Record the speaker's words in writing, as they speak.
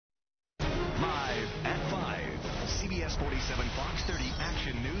CBS 47 Fox 30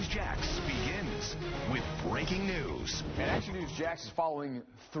 Action News Jax begins with breaking news. And Action News Jax is following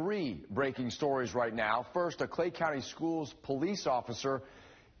 3 breaking stories right now. First, a Clay County Schools police officer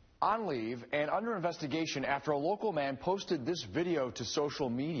on leave and under investigation after a local man posted this video to social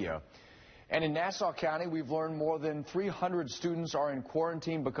media. And in Nassau County, we've learned more than 300 students are in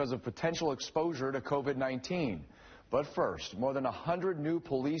quarantine because of potential exposure to COVID-19. But first, more than 100 new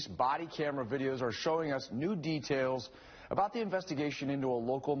police body camera videos are showing us new details about the investigation into a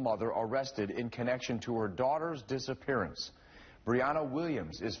local mother arrested in connection to her daughter's disappearance. Brianna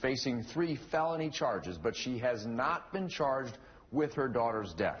Williams is facing 3 felony charges, but she has not been charged with her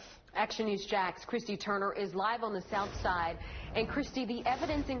daughter's death. Action News Jax, Christy Turner is live on the south side. And Christy, the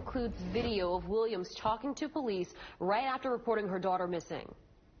evidence includes video of Williams talking to police right after reporting her daughter missing.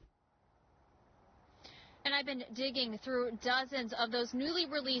 And I've been digging through dozens of those newly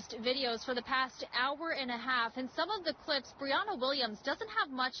released videos for the past hour and a half. And some of the clips, Brianna Williams doesn't have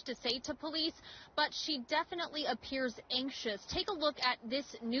much to say to police, but she definitely appears anxious. Take a look at this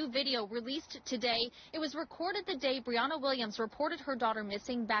new video released today. It was recorded the day Brianna Williams reported her daughter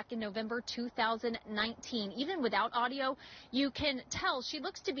missing back in November 2019. Even without audio, you can tell she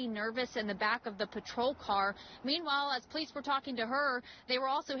looks to be nervous in the back of the patrol car. Meanwhile, as police were talking to her, they were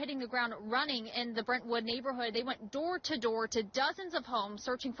also hitting the ground running in the Brentwood neighborhood. They went door to door to dozens of homes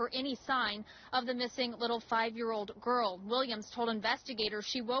searching for any sign of the missing little 5-year-old girl. Williams told investigators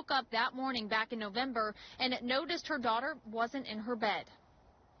she woke up that morning back in November and noticed her daughter wasn't in her bed.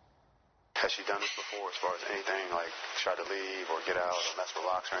 Has she done this before as far as anything like try to leave or get out or mess with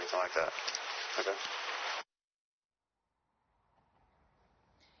locks or anything like that? Okay.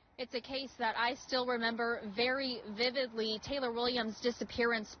 It's a case that I still remember very vividly. Taylor Williams'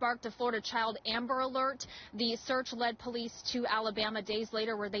 disappearance sparked a Florida Child Amber Alert. The search led police to Alabama days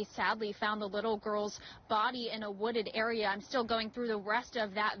later, where they sadly found the little girl's body in a wooded area. I'm still going through the rest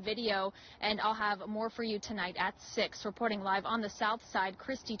of that video, and I'll have more for you tonight at 6. Reporting live on the south side,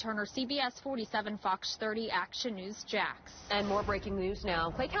 Christy Turner, CBS 47 Fox 30 Action News Jax. And more breaking news now.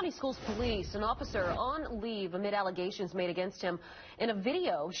 Clay County Schools police, an officer on leave amid allegations made against him in a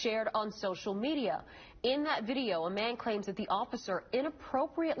video shared on social media. In that video, a man claims that the officer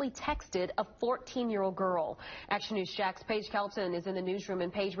inappropriately texted a 14-year-old girl. Action News Jax Paige Kelton is in the newsroom.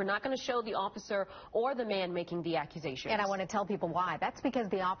 And Paige, we're not going to show the officer or the man making the accusations. And I want to tell people why. That's because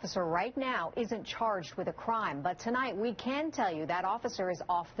the officer right now isn't charged with a crime. But tonight we can tell you that officer is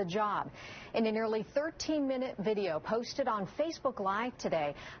off the job. In a nearly 13-minute video posted on Facebook Live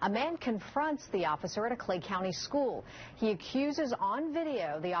today, a man confronts the officer at a Clay County school. He accuses on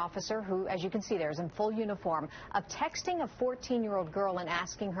video the officer, who, as you can see there, is in full uniform, of texting a 14-year-old girl and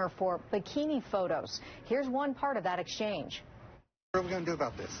asking her for bikini photos. Here's one part of that exchange. What are we going to do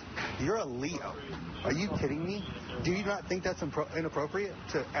about this? You're a Leo. Are you kidding me? Do you not think that's inappropriate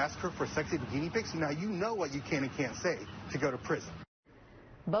to ask her for sexy bikini pics? Now you know what you can and can't say to go to prison.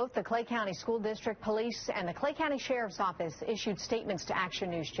 Both the Clay County School District Police and the Clay County Sheriff's Office issued statements to Action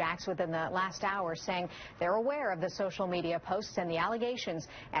News Jax within the last hour saying they're aware of the social media posts and the allegations,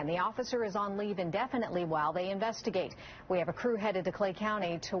 and the officer is on leave indefinitely while they investigate. We have a crew headed to Clay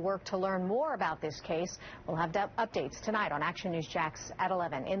County to work to learn more about this case. We'll have updates tonight on Action News Jax at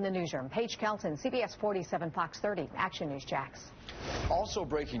 11 in the newsroom. Paige Kelton, CBS 47 Fox 30, Action News Jax. Also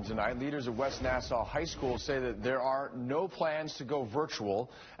breaking tonight, leaders at West Nassau High School say that there are no plans to go virtual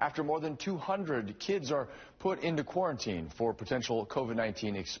after more than 200 kids are put into quarantine for potential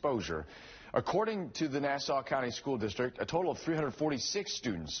COVID-19 exposure. According to the Nassau County School District, a total of 346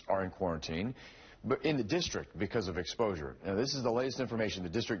 students are in quarantine in the district because of exposure. Now, this is the latest information. The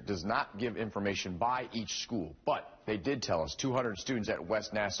district does not give information by each school, but they did tell us 200 students at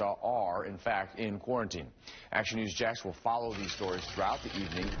West Nassau are, in fact, in quarantine. Action News Jax will follow these stories throughout the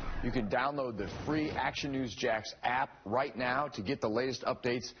evening. You can download the free Action News Jax app right now to get the latest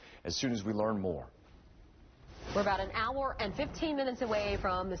updates as soon as we learn more. We're about an hour and 15 minutes away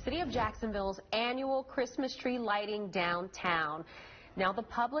from the city of Jacksonville's annual Christmas tree lighting downtown. Now, the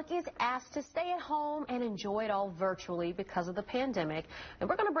public is asked to stay at home and enjoy it all virtually because of the pandemic. And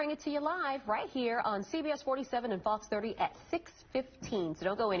we're going to bring it to you live right here on CBS 47 and Fox 30 at 6:15. So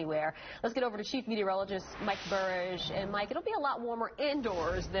don't go anywhere. Let's get over to Chief Meteorologist Mike Burrish. And Mike, it'll be a lot warmer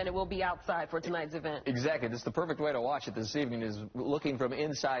indoors than it will be outside for tonight's event. Exactly. This is the perfect way to watch it this evening, is looking from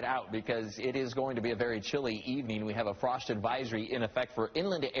inside out, because it is going to be a very chilly evening. We have a frost advisory in effect for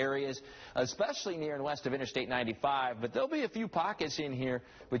inland areas, especially near and west of Interstate 95. But there'll be a few pockets in here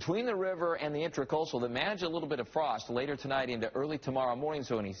between the river and the intracoastal that manage a little bit of frost later tonight into early tomorrow morning.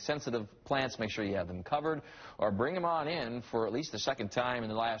 So any sensitive plants, make sure you have them covered or bring them on in for at least the second time in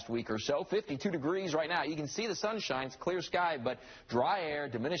the last week or so. 52 degrees right now. You can see the sunshine. It's clear sky, but dry air,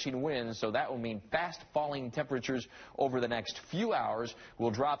 diminishing winds. So that will mean fast falling temperatures over the next few hours.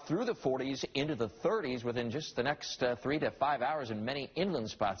 Will drop through the 40s into the 30s within just the next 3 to 5 hours in many inland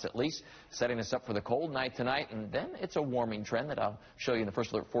spots at least, setting us up for the cold night tonight. And then it's a warming trend that I'll show you in the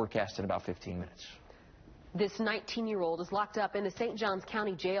first alert forecast in about 15 minutes. This 19-year-old is locked up in the St. Johns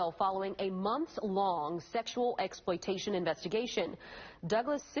County Jail following a months-long sexual exploitation investigation.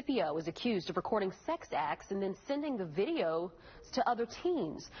 Douglas Scipio is accused of recording sex acts and then sending the videos to other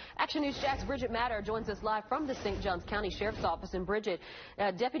teens. Action News Jack's Bridget Matter joins us live from the St. Johns County Sheriff's Office. And Bridget,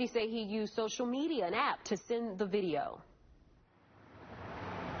 deputies say he used social media, an app, to send the video.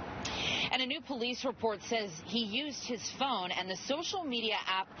 And a new police report says he used his phone and the social media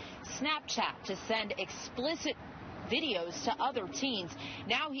app Snapchat to send explicit videos to other teens.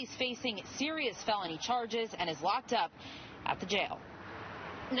 Now he's facing serious felony charges and is locked up at the jail.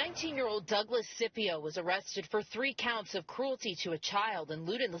 19-year-old Douglas Scipio was arrested for 3 counts of cruelty to a child and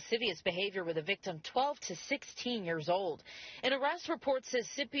lewd and lascivious behavior with a victim 12 to 16 years old. An arrest report says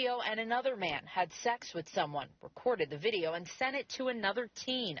Scipio and another man had sex with someone, recorded the video, and sent it to another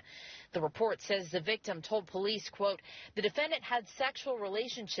teen. The report says the victim told police, quote, the defendant had sexual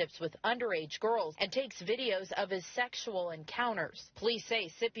relationships with underage girls and takes videos of his sexual encounters. Police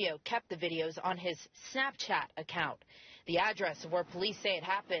say Scipio kept the videos on his Snapchat account. The address of where police say it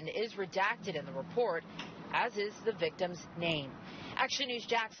happened is redacted in the report, as is the victim's name. Action News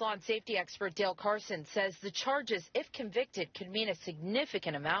Jack's law and safety expert Dale Carson says the charges, if convicted, could mean a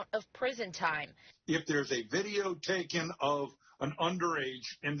significant amount of prison time. If there's a video taken of an underage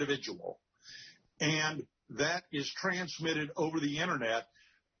individual and that is transmitted over the internet,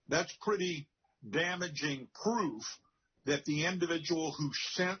 that's pretty damaging proof that the individual who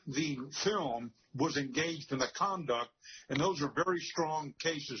sent the film was engaged in the conduct, and those are very strong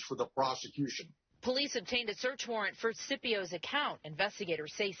cases for the prosecution. Police obtained a search warrant for Scipio's account.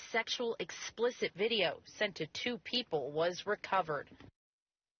 Investigators say sexual explicit video sent to 2 people was recovered.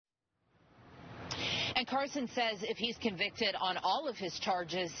 And Carson says if he's convicted on all of his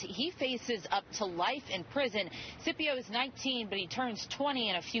charges, he faces up to life in prison. Scipio is 19, but he turns 20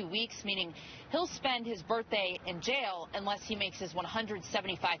 in a few weeks, meaning he'll spend his birthday in jail unless he makes his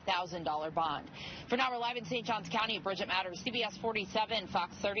 $175,000 bond. For now, we're live in St. Johns County. Bridget Matters, CBS 47,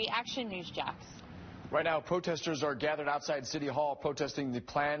 Fox 30, Action News Jax. Right now, protesters are gathered outside City Hall protesting the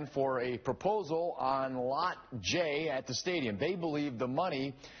plan for a proposal on Lot J at the stadium. They believe the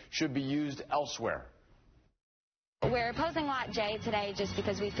money should be used elsewhere. We're opposing Lot J today just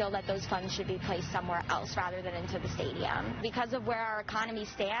because we feel that those funds should be placed somewhere else rather than into the stadium. Because of where our economy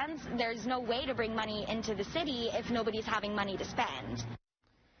stands, there's no way to bring money into the city if nobody's having money to spend.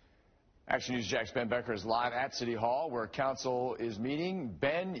 Action News Jack's Ben Becker is live at City Hall where council is meeting.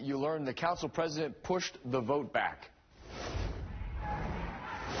 Ben, you learned the council president pushed the vote back.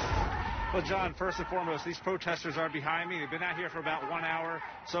 Well, John, first and foremost, these protesters are behind me. They've been out here for about 1 hour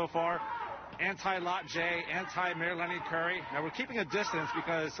so far. Anti-Lot J, anti-Mayor Lenny Curry. Now, we're keeping a distance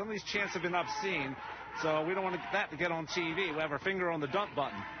because some of these chants have been obscene, so we don't want that to get on TV. We have our finger on the dump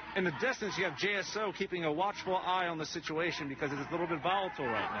button. In the distance, you have JSO keeping a watchful eye on the situation because it's a little bit volatile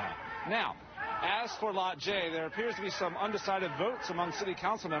right now. Now, as for Lot J, there appears to be some undecided votes among city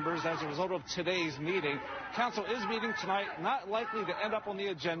council members as a result of today's meeting. Council is meeting tonight, not likely to end up on the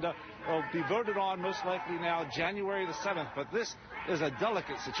agenda. It will be voted on most likely now January the 7th, but this is a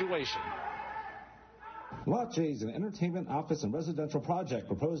delicate situation. Lot J is an entertainment, office, and residential project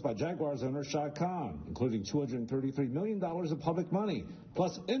proposed by Jaguars owner Shad Khan, including $233 million of public money,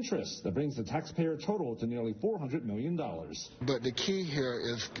 plus interest that brings the taxpayer total to nearly $400 million. But the key here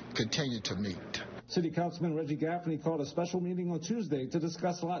is continue to meet. City Councilman Reggie Gaffney called a special meeting on Tuesday to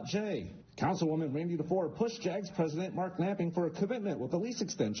discuss Lot J. Councilwoman Randy DeFore pushed JAGS President Mark Lamping for a commitment with a lease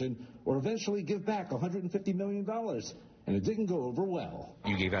extension or eventually give back $150 million, and it didn't go over well.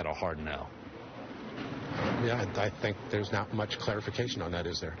 You gave out a hard no. Yeah, I think there's not much clarification on that,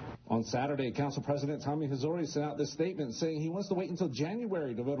 is there? On Saturday, Council President Tommy Hazouri sent out this statement saying he wants to wait until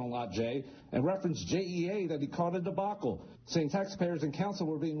January to vote on Lot J and referenced JEA that he called a debacle, saying taxpayers and council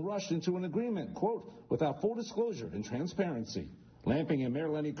were being rushed into an agreement, quote, without full disclosure and transparency. Lamping and Mayor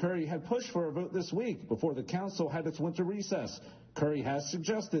Lenny Curry had pushed for a vote this week before the council had its winter recess. Curry has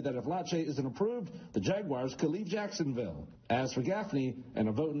suggested that if Lot J isn't approved, the Jaguars could leave Jacksonville. As for Gaffney and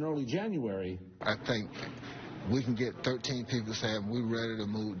a vote in early January, I think we can get 13 people saying we're ready to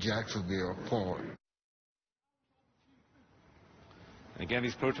move Jacksonville forward. And again,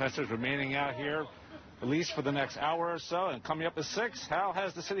 these protesters remaining out here at least for the next hour or so. And coming up at 6, how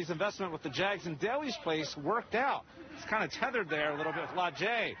has the city's investment with the Jags and Daly's place worked out? It's kind of tethered there a little bit with La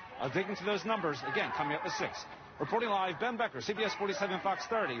J. I'll dig into those numbers again coming up at 6. Reporting live, Ben Becker, CBS 47 Fox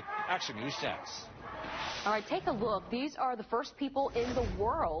 30, Action News Jax. All right, take a look. These are the first people in the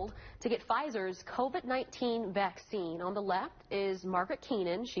world to get Pfizer's COVID-19 vaccine. On the left is Margaret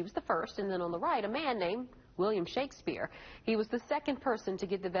Keenan. She was the first. And then on the right, a man named William Shakespeare. He was the second person to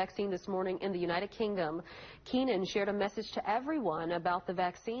get the vaccine this morning in the United Kingdom. Keenan shared a message to everyone about the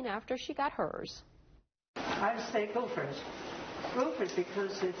vaccine after she got hers. I would say go for it. Go for it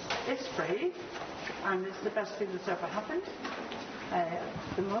because it's free and it's the best thing that's ever happened at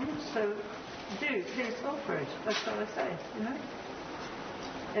the moment. So please go for it. That's all I say, you know.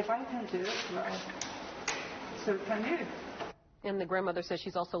 If I can do it, well, so can you. And the grandmother says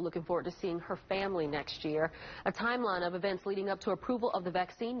she's also looking forward to seeing her family next year. A timeline of events leading up to approval of the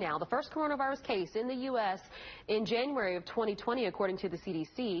vaccine now. The first coronavirus case in the U.S. in January of 2020, according to the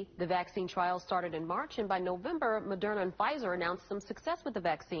CDC. The vaccine trial started in March, and by November, Moderna and Pfizer announced some success with the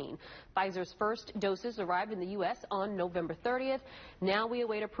vaccine. Pfizer's first doses arrived in the U.S. on November 30th. Now we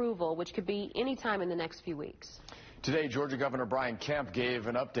await approval, which could be any time in the next few weeks. Today, Georgia Governor Brian Kemp gave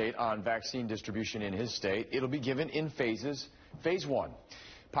an update on vaccine distribution in his state. It'll be given in phases. Phase 1.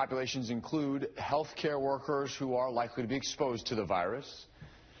 Populations include healthcare workers who are likely to be exposed to the virus,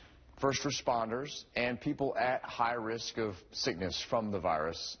 first responders, and people at high risk of sickness from the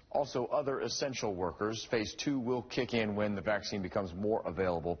virus. Also, other essential workers. Phase 2 will kick in when the vaccine becomes more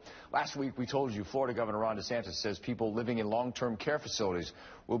available. Last week, we told you Florida Governor Ron DeSantis says people living in long-term care facilities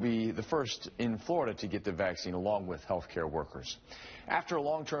will be the first in Florida to get the vaccine, along with healthcare workers. After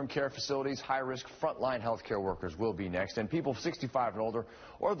long-term care facilities, high-risk frontline healthcare workers will be next, and people 65 and older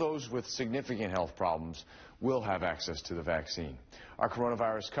or those with significant health problems will have access to the vaccine. Our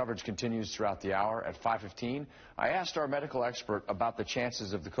coronavirus coverage continues throughout the hour. At 5:15, I asked our medical expert about the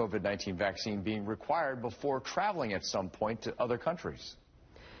chances of the COVID-19 vaccine being required before traveling at some point to other countries.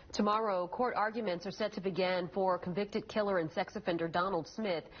 Tomorrow, court arguments are set to begin for convicted killer and sex offender Donald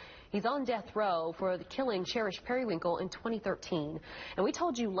Smith. He's on death row for the killing Cherish Periwinkle in 2013. And we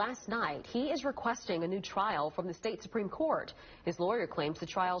told you last night he is requesting a new trial from the state Supreme Court. His lawyer claims the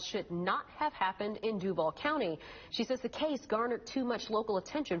trial should not have happened in Duval County. She says the case garnered too much local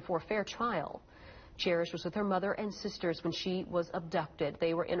attention for a fair trial. Cherish was with her mother and sisters when she was abducted.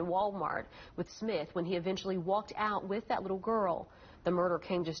 They were in Walmart with Smith when he eventually walked out with that little girl. The murder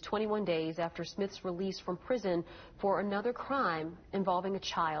came just 21 days after Smith's release from prison for another crime involving a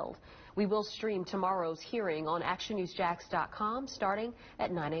child. We will stream tomorrow's hearing on ActionNewsJax.com starting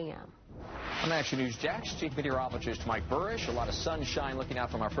at 9 a.m. On Action News Jax, Chief Meteorologist Mike Burrish. A lot of sunshine looking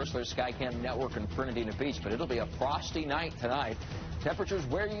out from our Frischler Skycam network in Fernandina Beach, but it'll be a frosty night tonight. Temperatures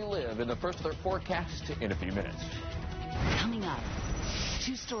where you live in the First Alert forecast in a few minutes. Coming up,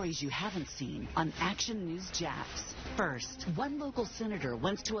 2 stories you haven't seen on Action News Jax. First, one local senator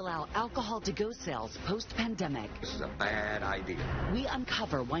wants to allow alcohol-to-go sales post-pandemic. This is a bad idea. We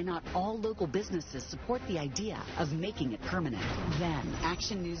uncover why not all local businesses support the idea of making it permanent. Then,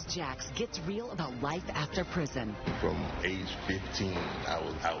 Action News Jax gets real about life after prison. From age 15, I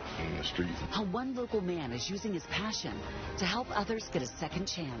was out in the streets. How one local man is using his passion to help others get a second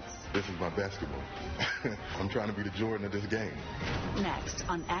chance. This is my basketball. I'm trying to be the Jordan of this game. Next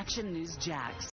on Action News Jax.